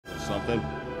something?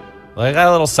 Well, I got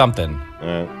a little something.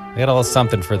 I got a little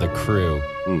something for the crew.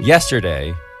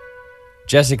 Yesterday,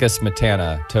 Jessica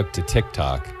Smetana took to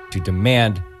TikTok to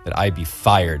demand that I be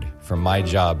fired from my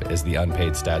job as the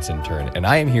unpaid stats intern. And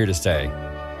I am here to say,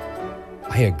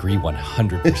 I agree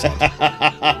 100%.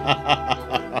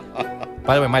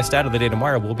 By the way, my stat of the day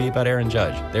tomorrow will be about Aaron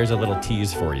Judge. There's a little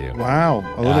tease for you. Wow.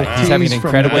 A little tease he's having an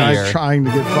incredible from the guy year. trying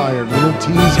to get fired. A little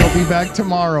tease. He'll be back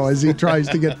tomorrow as he tries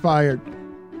to get fired.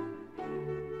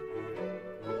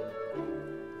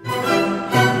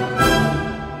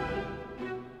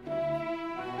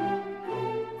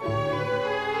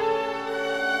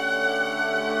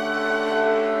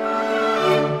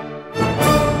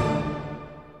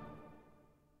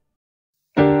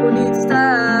 Who needs a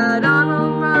stat on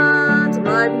home runs? I'm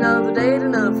writing out the data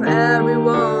enough for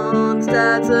everyone.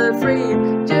 Stats are free,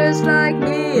 just like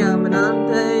me. I'm an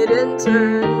unpaid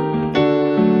intern.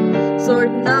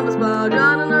 Sorting numbers while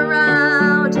running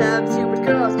around. Have stupid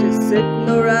girls just sitting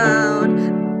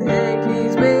around. The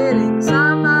Yankees winning,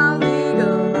 somehow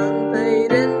legal.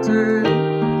 Unpaid intern.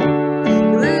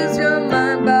 You lose your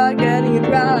mind by getting it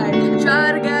right. You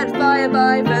try to get fired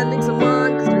by offending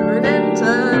someone 'cause you're an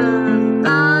intern.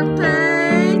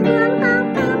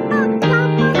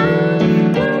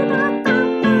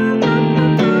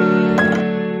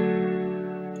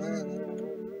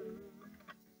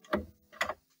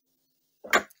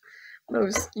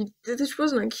 This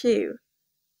wasn't a cue.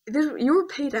 You were a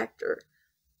paid actor.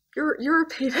 You're a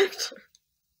paid actor.